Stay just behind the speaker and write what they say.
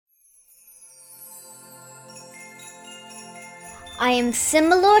I am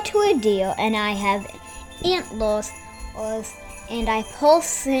similar to a deer, and I have antlers, and I pull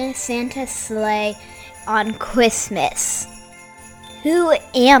Santa's sleigh on Christmas. Who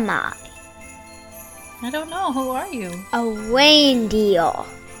am I? I don't know. Who are you? A reindeer.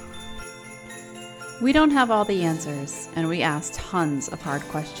 We don't have all the answers, and we ask tons of hard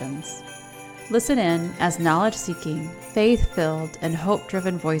questions. Listen in as knowledge-seeking, faith-filled, and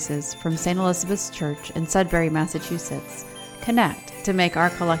hope-driven voices from St. Elizabeth's Church in Sudbury, Massachusetts connect to make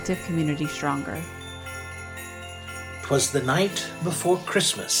our collective community stronger. 'Twas the night before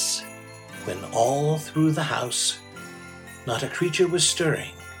Christmas, when all through the house not a creature was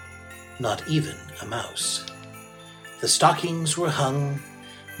stirring, not even a mouse. The stockings were hung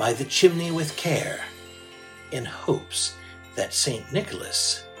by the chimney with care, in hopes that St.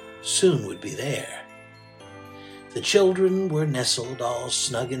 Nicholas soon would be there. The children were nestled all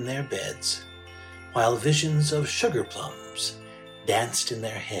snug in their beds, while visions of sugar plums danced in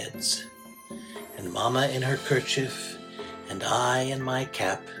their heads. And Mama in her kerchief, and I in my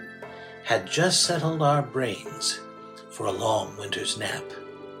cap, had just settled our brains for a long winter's nap,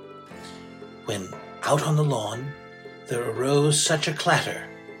 when out on the lawn there arose such a clatter,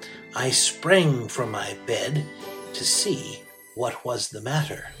 I sprang from my bed to see what was the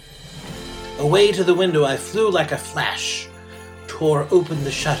matter. Away to the window I flew like a flash, tore open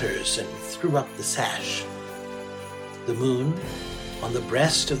the shutters and threw up the sash. The moon, on the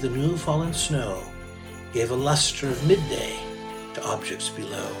breast of the new-fallen snow, gave a luster of midday to objects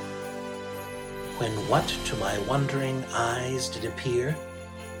below. When what to my wondering eyes did appear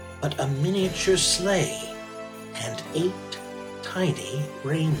but a miniature sleigh and 8 tiny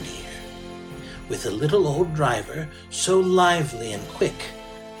reindeer, with a little old driver so lively and quick,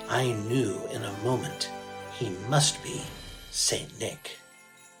 I knew in a moment he must be Saint Nick.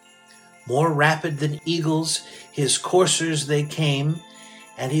 More rapid than eagles, his coursers they came,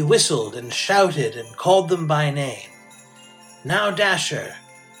 and he whistled and shouted and called them by name. Now Dasher,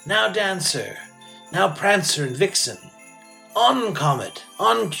 now Dancer, now Prancer and Vixen, on Comet,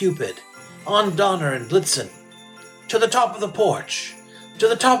 on Cupid, on Donner and Blitzen, to the top of the porch, to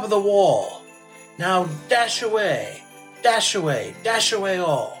the top of the wall, now dash away, dash away, dash away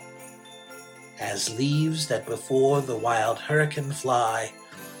all. As leaves that before the wild hurricane fly,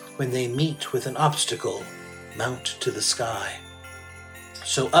 when they meet with an obstacle, mount to the sky.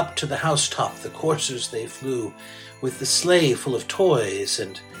 So up to the housetop the coursers they flew, with the sleigh full of toys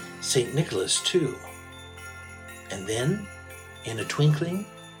and St. Nicholas too. And then, in a twinkling,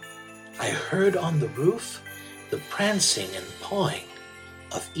 I heard on the roof the prancing and pawing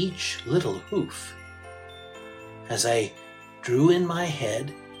of each little hoof. As I drew in my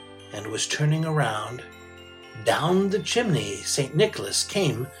head and was turning around, down the chimney St. Nicholas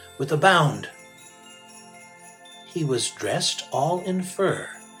came with a bound. He was dressed all in fur,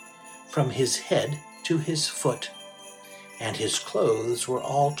 from his head to his foot, and his clothes were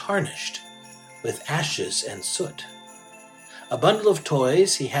all tarnished with ashes and soot. A bundle of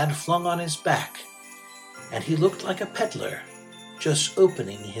toys he had flung on his back, and he looked like a peddler just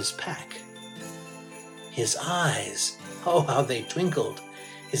opening his pack. His eyes, oh, how they twinkled!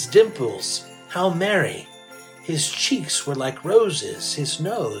 His dimples, how merry! His cheeks were like roses, his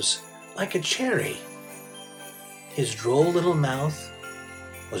nose like a cherry. His droll little mouth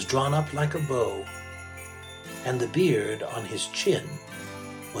was drawn up like a bow, and the beard on his chin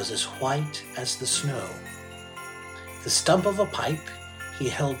was as white as the snow. The stump of a pipe he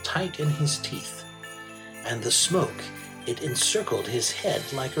held tight in his teeth, and the smoke, it encircled his head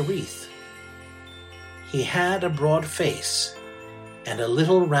like a wreath. He had a broad face and a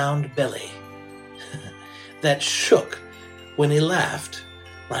little round belly that shook when he laughed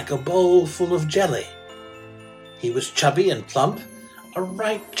like a bowl full of jelly. He was chubby and plump, a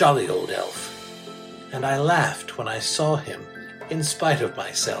right jolly old elf, and I laughed when I saw him in spite of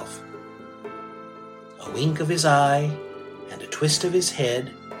myself. A wink of his eye and a twist of his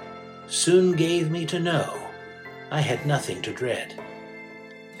head soon gave me to know I had nothing to dread.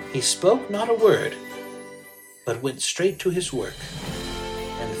 He spoke not a word, but went straight to his work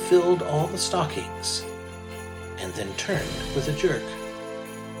and filled all the stockings, and then turned with a jerk,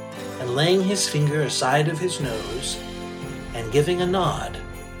 and laying his finger aside of his nose, and giving a nod,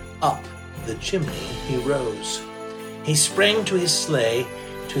 up the chimney he rose. He sprang to his sleigh,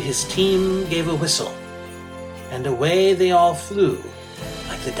 to his team gave a whistle, and away they all flew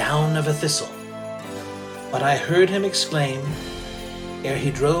like the down of a thistle. But I heard him exclaim, ere he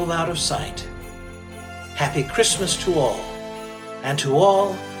drove out of sight, Happy Christmas to all, and to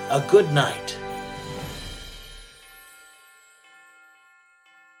all a good night.